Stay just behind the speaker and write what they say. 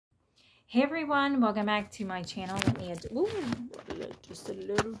Hey everyone, welcome back to my channel. Let me ooh, just a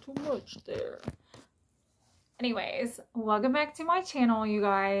little too much there. Anyways, welcome back to my channel, you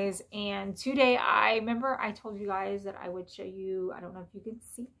guys. And today, I remember I told you guys that I would show you, I don't know if you can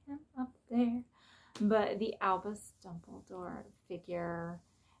see him up there, but the Albus Dumbledore figure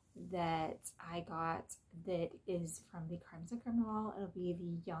that I got that is from the Crimes of Criminal. It'll be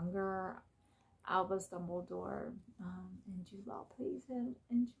the younger Albus Dumbledore, and Jude Law plays him,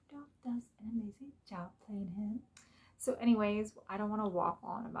 and Jude Law does an amazing job playing him. So anyways, I don't want to waffle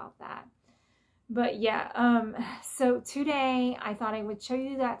on about that. But yeah, so today I thought I would show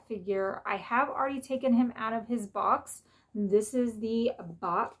you that figure. I have already taken him out of his box. This is the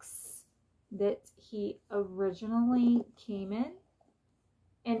box that he originally came in.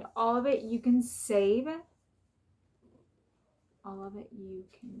 And all of it you can save. All of it you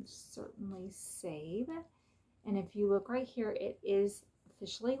can certainly save. And if you look right here, it is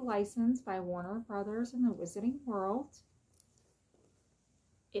officially licensed by Warner Brothers in the Wizarding World.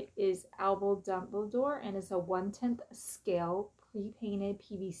 It is Albus Dumbledore and is a 1/10 scale pre-painted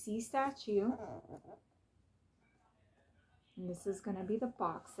PVC statue. And this is going to be the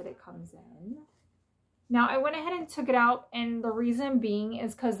box that it comes in. Now, I went ahead and took it out, and the reason being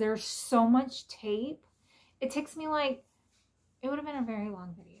is because there's so much tape. It takes me like, it would have been a very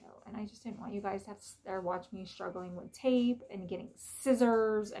long video, and I just didn't want you guys to have to there watch me struggling with tape and getting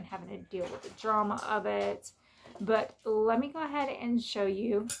scissors and having to deal with the drama of it. But let me go ahead and show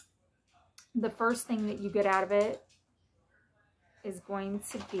you. The first thing that you get out of it is going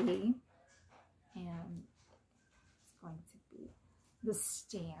to be, and it's going to be the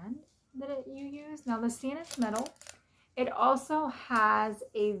stand that you use. Now the stand is metal. It also has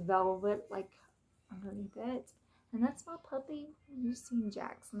a velvet like underneath it. And that's my puppy. You've seen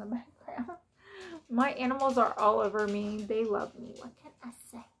Jax in the background. My animals are all over me. They love me. What can I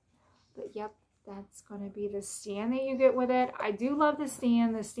say? But yep, that's going to be the stand that you get with it. I do love the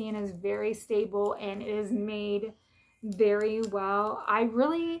stand. The stand is very stable and it is made very well. I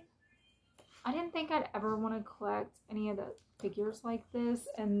didn't think I'd ever want to collect any of the figures like this.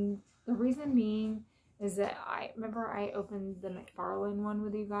 And the reason being is that I remember I opened the McFarlane one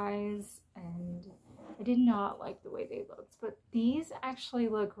with you guys, and I did not like the way they looked, but these actually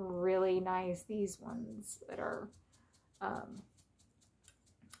look really nice. These ones that are,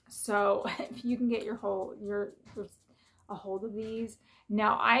 so if you can get a hold of these.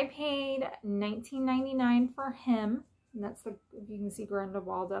 Now I paid $19.99 for him, and that's the, if you can see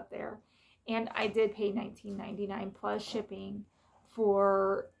Grindelwald up there, and I did pay $19.99 plus shipping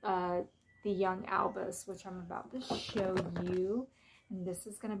for the young Albus, which I'm about to show you. And this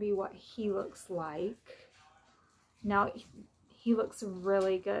is going to be what he looks like. Now, he looks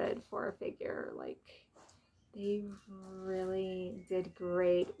really good for a figure. Like, they really did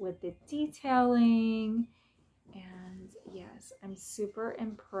great with the detailing. And yes, I'm super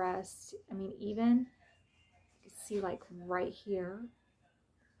impressed. I mean, even you can see like right here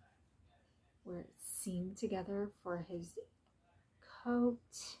where it's seamed together for his coat.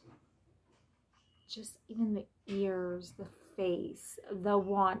 Just even the ears, the face, the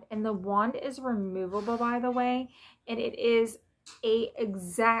wand, and the wand is removable, by the way, and it is a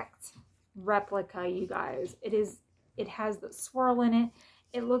exact replica, you guys. It has the swirl in it.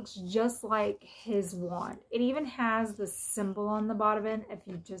 It looks just like his wand. It even has the symbol on the bottom of it. If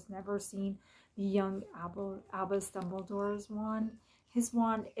you've just never seen the young Albus Dumbledore's wand, his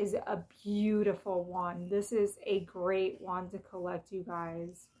wand is a beautiful wand. This is a great wand to collect, you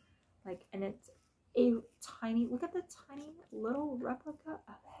guys. Like, and it's a tiny, look at the tiny little replica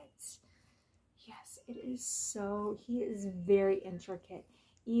of it. Yes, it is so, he is very intricate.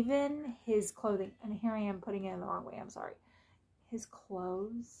 Even his clothing, and here I am putting it in the wrong way, I'm sorry. His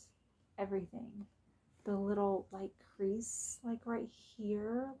clothes, everything. The little like crease, like right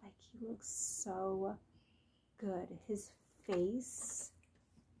here, like he looks so good. His face,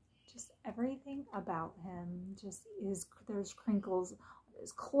 just everything about him, just is, there's crinkles on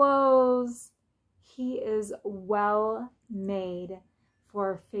his clothes. He is well made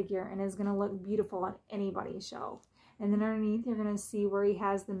for a figure and is going to look beautiful on anybody's shelf. And then underneath, you're going to see where he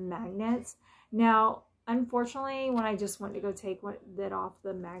has the magnets. Now, unfortunately, when I just went to go take that off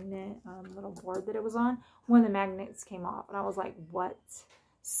the magnet little board that it was on, one of the magnets came off. And I was like, what?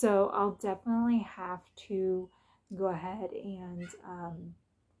 So I'll definitely have to go ahead and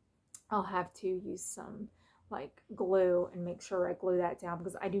I'll have to use some like glue and make sure I glue that down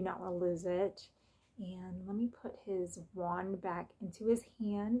because I do not want to lose it. And let me put his wand back into his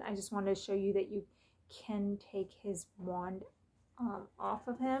hand. I just wanted to show you that you can take his wand off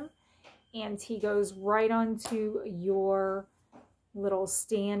of him, and he goes right onto your little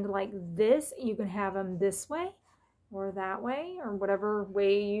stand like this. You can have him this way or that way, or whatever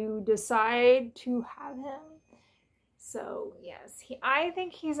way you decide to have him. So yes, I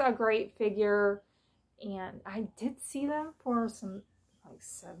think he's a great figure, and I did see them for some like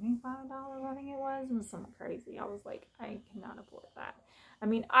 $75, I think it was something crazy. I was like, I cannot afford that. I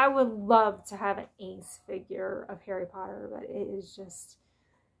mean, I would love to have an Ace figure of Harry Potter, but it is just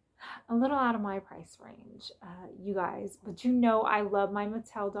a little out of my price range, you guys. But you know I love my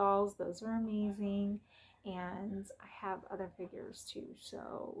Mattel dolls. Those are amazing. And I have other figures too.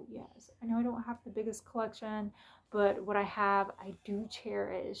 So yes, I know I don't have the biggest collection, but what I have, I do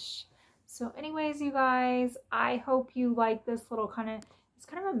cherish. So anyways, you guys, I hope you like this little it's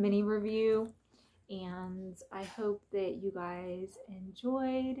kind of a mini review. And I hope that you guys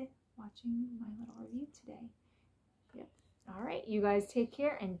enjoyed watching my little review today. Yep. All right, you guys take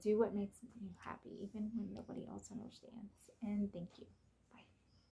care and do what makes you happy, even when nobody else understands. And thank you.